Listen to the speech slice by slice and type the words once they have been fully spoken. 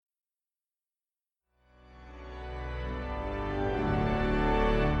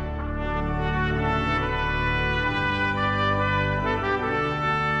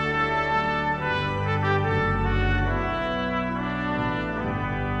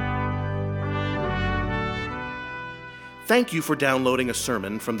Thank you for downloading a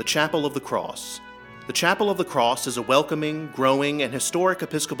sermon from the Chapel of the Cross. The Chapel of the Cross is a welcoming, growing, and historic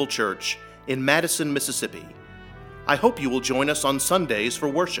Episcopal church in Madison, Mississippi. I hope you will join us on Sundays for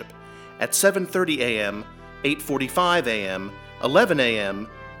worship at 7:30 a.m., 8:45 a.m., 11 a.m.,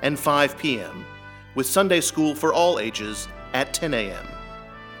 and 5 p.m., with Sunday school for all ages at 10 a.m.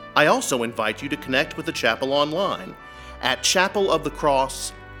 I also invite you to connect with the chapel online at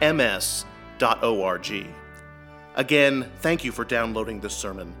chapelofthecrossms.org. Again, thank you for downloading this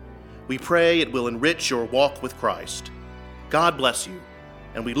sermon. We pray it will enrich your walk with Christ. God bless you,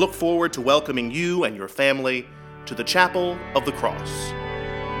 and we look forward to welcoming you and your family to the Chapel of the Cross.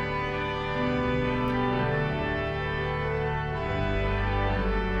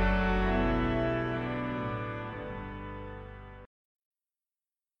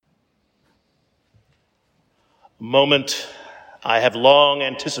 A moment I have long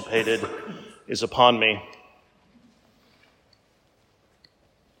anticipated is upon me.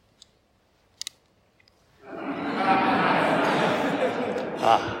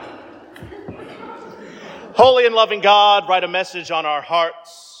 Holy and loving God, write a message on our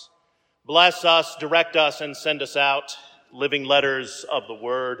hearts. Bless us, direct us, and send us out living letters of the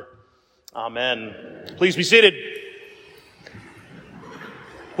word. Amen. Please be seated.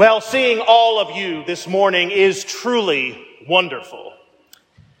 Well, seeing all of you this morning is truly wonderful.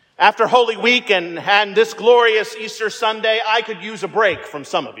 After Holy Week and this glorious Easter Sunday, I could use a break from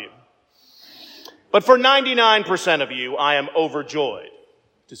some of you. But for 99% of you, I am overjoyed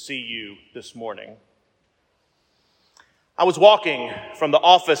to see you this morning. I was walking from the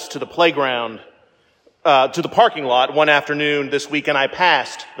office to the playground, to the parking lot one afternoon this week, and I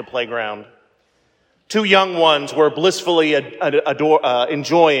passed the playground. Two young ones were blissfully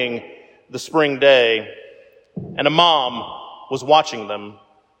enjoying the spring day, and a mom was watching them.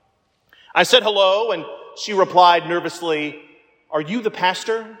 I said hello, and she replied nervously, "Are you the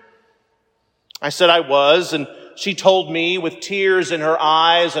pastor?" I said I was, and she told me with tears in her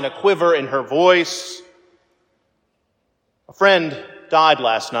eyes and a quiver in her voice, "A friend died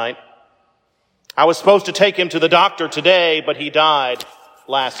last night. I was supposed to take him to the doctor today, but he died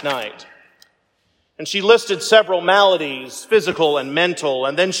last night." And she listed several maladies, physical and mental,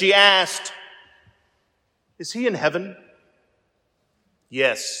 and then she asked, "Is he in heaven?"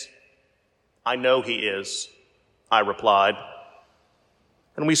 "Yes, I know he is," I replied.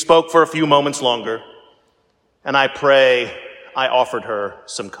 And we spoke for a few moments longer, and I pray I offered her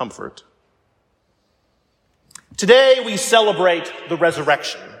some comfort. Today we celebrate the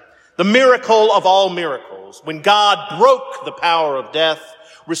resurrection, the miracle of all miracles, when God broke the power of death,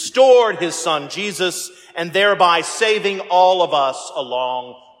 restored his son Jesus, and thereby saving all of us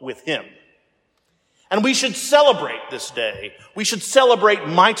along with him. And we should celebrate this day. We should celebrate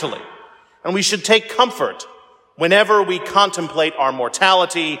mightily, and we should take comfort whenever we contemplate our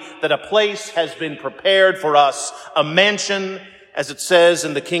mortality, that a place has been prepared for us, a mansion, as it says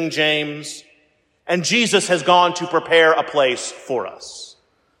in the King James, and Jesus has gone to prepare a place for us.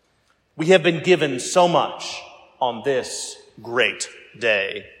 We have been given so much on this great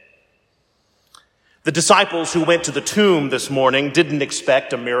day. The disciples who went to the tomb this morning didn't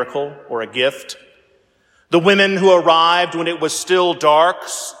expect a miracle or a gift. The women who arrived when it was still dark,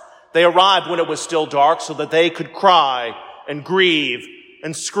 they arrived when it was still dark so that they could cry and grieve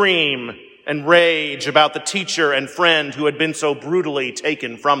and scream and rage about the teacher and friend who had been so brutally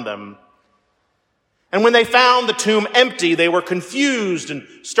taken from them. And when they found the tomb empty, they were confused and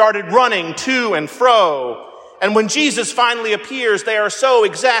started running to and fro. And when Jesus finally appears, they are so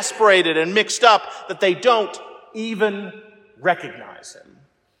exasperated and mixed up that they don't even recognize him.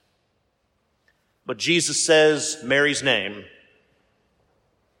 But Jesus says Mary's name,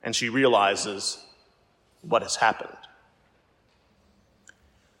 and she realizes what has happened.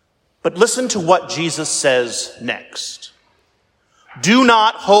 But listen to what Jesus says next. "Do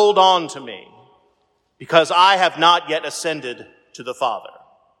not hold on to me, because I have not yet ascended to the Father."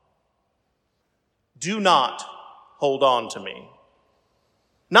 Do not hold on to me.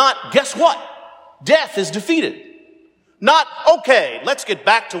 Not, guess what? Death is defeated. Not, okay, let's get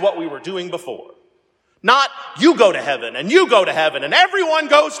back to what we were doing before. Not, you go to heaven, and you go to heaven, and everyone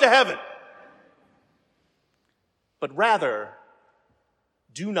goes to heaven. But rather,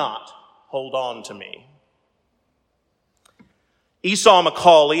 do not hold on to me. Esau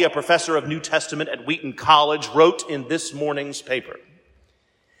Macaulay, a professor of New Testament at Wheaton College, wrote in this morning's paper,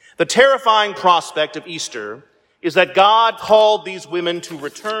 "The terrifying prospect of Easter is that God called these women to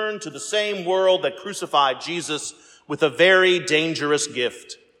return to the same world that crucified Jesus with a very dangerous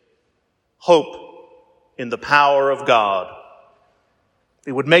gift, hope in the power of God.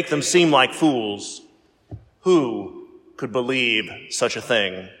 It would make them seem like fools. Who could believe such a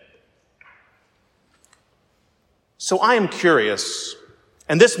thing. So I am curious,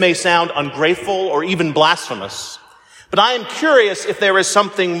 and this may sound ungrateful or even blasphemous, but I am curious if there is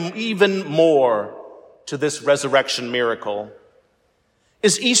something even more to this resurrection miracle.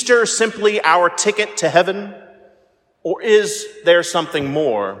 Is Easter simply our ticket to heaven, or is there something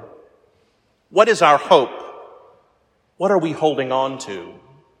more? What is our hope? What are we holding on to?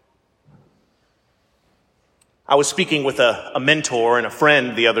 I was speaking with a mentor and a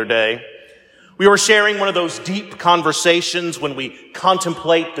friend the other day. We were sharing one of those deep conversations when we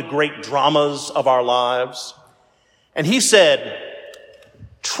contemplate the great dramas of our lives. And he said,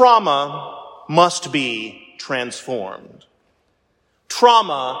 trauma must be transformed.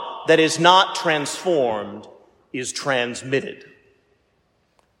 Trauma that is not transformed is transmitted.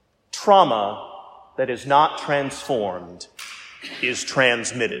 Trauma that is not transformed is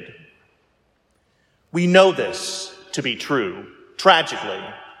transmitted. We know this to be true, tragically,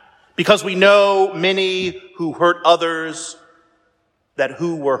 because we know many who hurt others that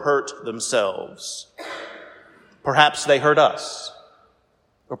who were hurt themselves. Perhaps they hurt us,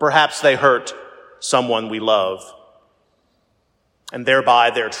 or perhaps they hurt someone we love, and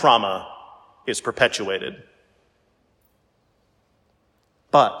thereby their trauma is perpetuated.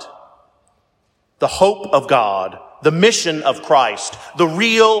 But the hope of God, the mission of Christ, the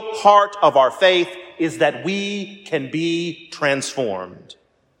real heart of our faith is that we can be transformed.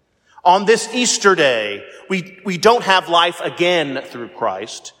 On this Easter day, we don't have life again through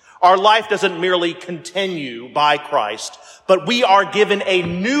Christ. Our life doesn't merely continue by Christ, but we are given a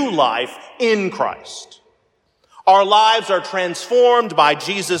new life in Christ. Our lives are transformed by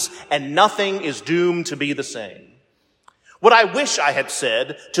Jesus, and nothing is doomed to be the same. What I wish I had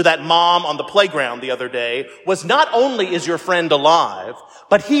said to that mom on the playground the other day was, not only is your friend alive,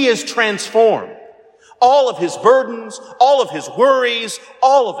 but he is transformed. All of his burdens, all of his worries,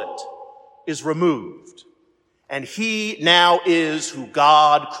 all of it is removed. And he now is who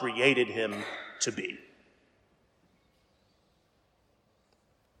God created him to be.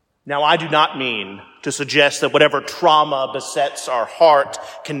 Now, I do not mean to suggest that whatever trauma besets our heart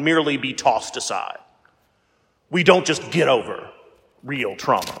can merely be tossed aside. We don't just get over real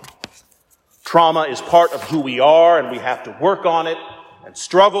trauma. Trauma is part of who we are, and we have to work on it and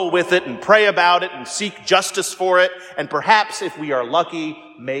struggle with it and pray about it and seek justice for it, and perhaps, if we are lucky,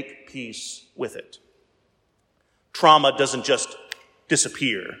 make peace with it. Trauma doesn't just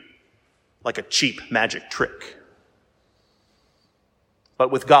disappear like a cheap magic trick. But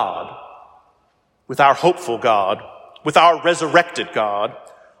with God, with our hopeful God, with our resurrected God,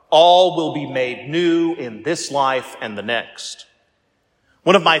 all will be made new in this life and the next.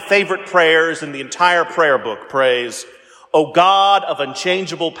 One of my favorite prayers in the entire prayer book prays, "O God of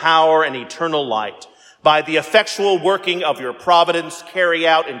unchangeable power and eternal light, by the effectual working of your providence, carry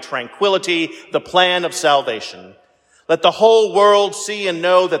out in tranquility the plan of salvation. Let the whole world see and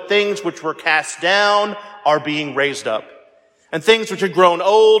know that things which were cast down are being raised up, and things which had grown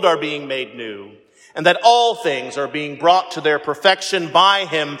old are being made new, and that all things are being brought to their perfection by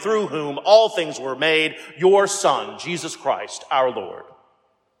him through whom all things were made, your Son, Jesus Christ, our Lord."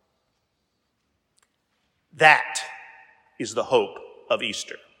 That is the hope of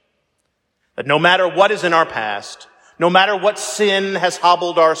Easter. That no matter what is in our past, no matter what sin has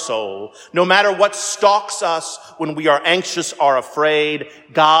hobbled our soul, no matter what stalks us when we are anxious or afraid,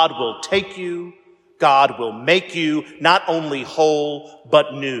 God will take you, God will make you not only whole,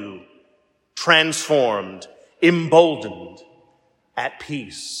 but new, transformed, emboldened, at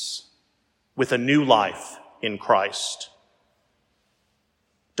peace, with a new life in Christ.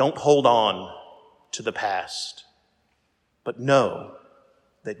 Don't hold on to the past, but know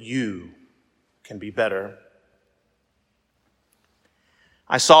that you can be better.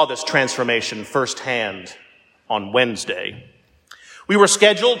 I saw this transformation firsthand on Wednesday. We were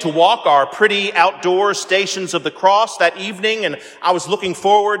scheduled to walk our pretty outdoor Stations of the Cross that evening, and I was looking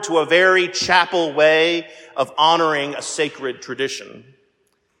forward to a very chapel way of honoring a sacred tradition.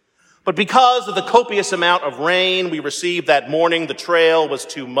 But because of the copious amount of rain we received that morning, the trail was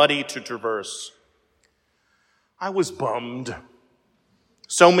too muddy to traverse. I was bummed.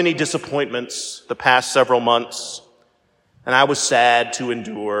 So many disappointments the past several months, and I was sad to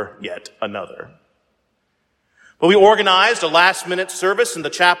endure yet another. But we organized a last-minute service in the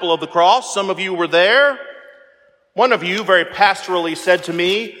Chapel of the Cross. Some of you were there. One of you very pastorally said to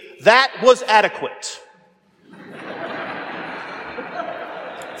me, "That was adequate."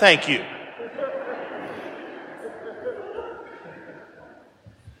 Thank you.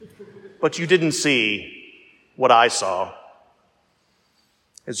 But you didn't see what I saw.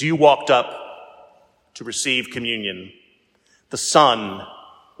 As you walked up to receive communion, The sun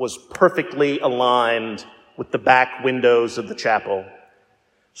was perfectly aligned with the back windows of the chapel,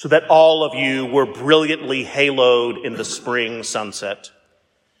 so that all of you were brilliantly haloed in the spring sunset.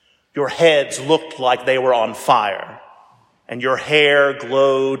 Your heads looked like they were on fire, and your hair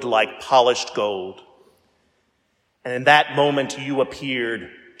glowed like polished gold. And in that moment, you appeared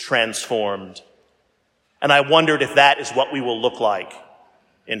transformed. And I wondered if that is what we will look like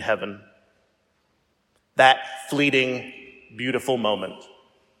in heaven. That fleeting, beautiful moment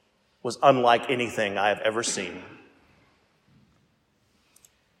was unlike anything I have ever seen.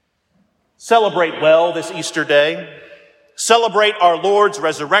 Celebrate well this Easter day. Celebrate our Lord's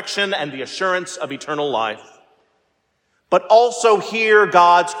resurrection and the assurance of eternal life. But also hear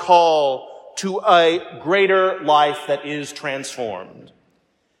God's call to a greater life that is transformed.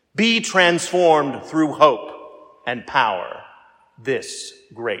 Be transformed through hope and power this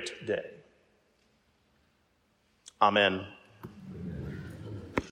great day. Amen.